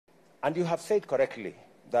And you have said correctly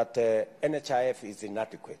that NHIF is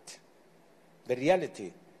inadequate. The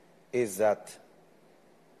reality is that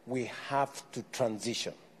we have to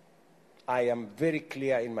transition. I am very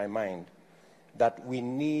clear in my mind that we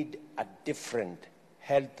need a different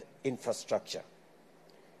health infrastructure.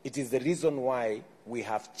 It is the reason why we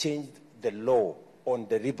have changed the law on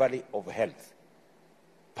delivery of health.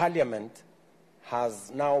 Parliament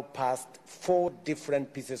has now passed 4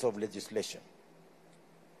 different pieces of legislation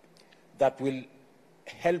that will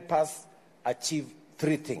help us achieve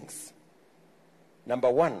 3 things. Number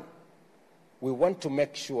 1, we want to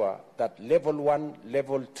make sure that level 1,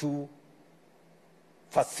 level 2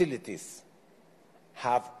 facilities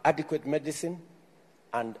have adequate medicine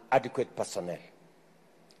and adequate personnel.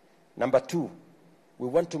 Number 2, we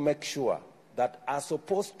want to make sure that as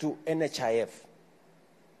opposed to NHIF,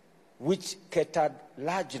 which catered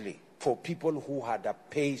largely for people who had a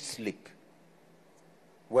pay slip,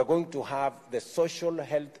 we're going to have the Social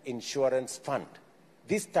Health Insurance Fund.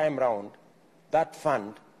 This time round, that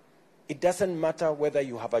fund, it doesn't matter whether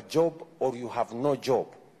you have a job or you have no job.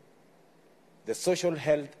 The Social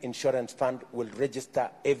Health Insurance Fund will register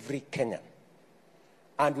every Kenyan.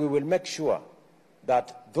 And we will make sure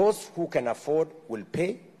that those who can afford will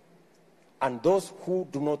pay, and those who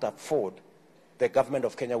do not afford, the government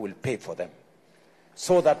of Kenya will pay for them,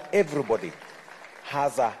 so that everybody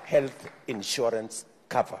has a health insurance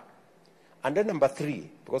cover. And then number 3,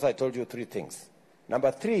 because I told you 3 things.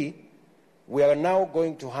 Number 3, we are now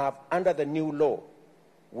going to have, under the new law,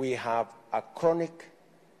 we have a chronic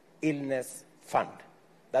illness fund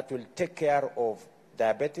that will take care of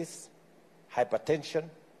diabetes, hypertension,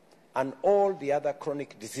 and all the other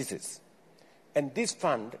chronic diseases. And this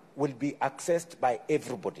fund will be accessed by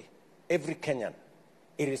everybody, every Kenyan,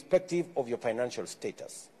 irrespective of your financial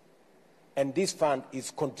status. And this fund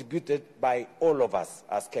is contributed by all of us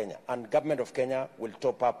as Kenya, and government of Kenya will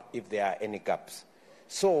top up if there are any gaps.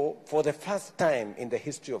 So, for the first time in the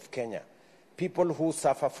history of Kenya, people who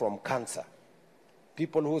suffer from cancer,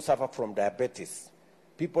 people who suffer from diabetes,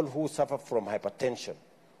 people who suffer from hypertension,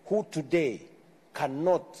 who today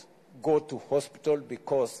cannot go to hospital,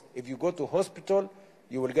 because if you go to hospital,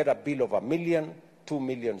 you will get a bill of 1 million, 2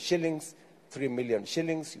 million shillings, 3 million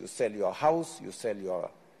shillings. You sell your house, you sell your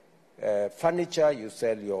furniture, you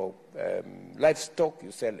sell your livestock,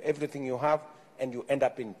 you sell everything you have, and you end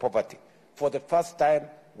up in poverty. For the first time,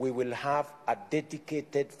 we will have a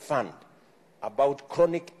dedicated fund about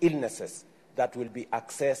chronic illnesses that will be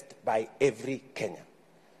accessed by every Kenyan.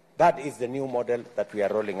 That is the new model that we are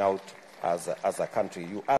rolling out as a country.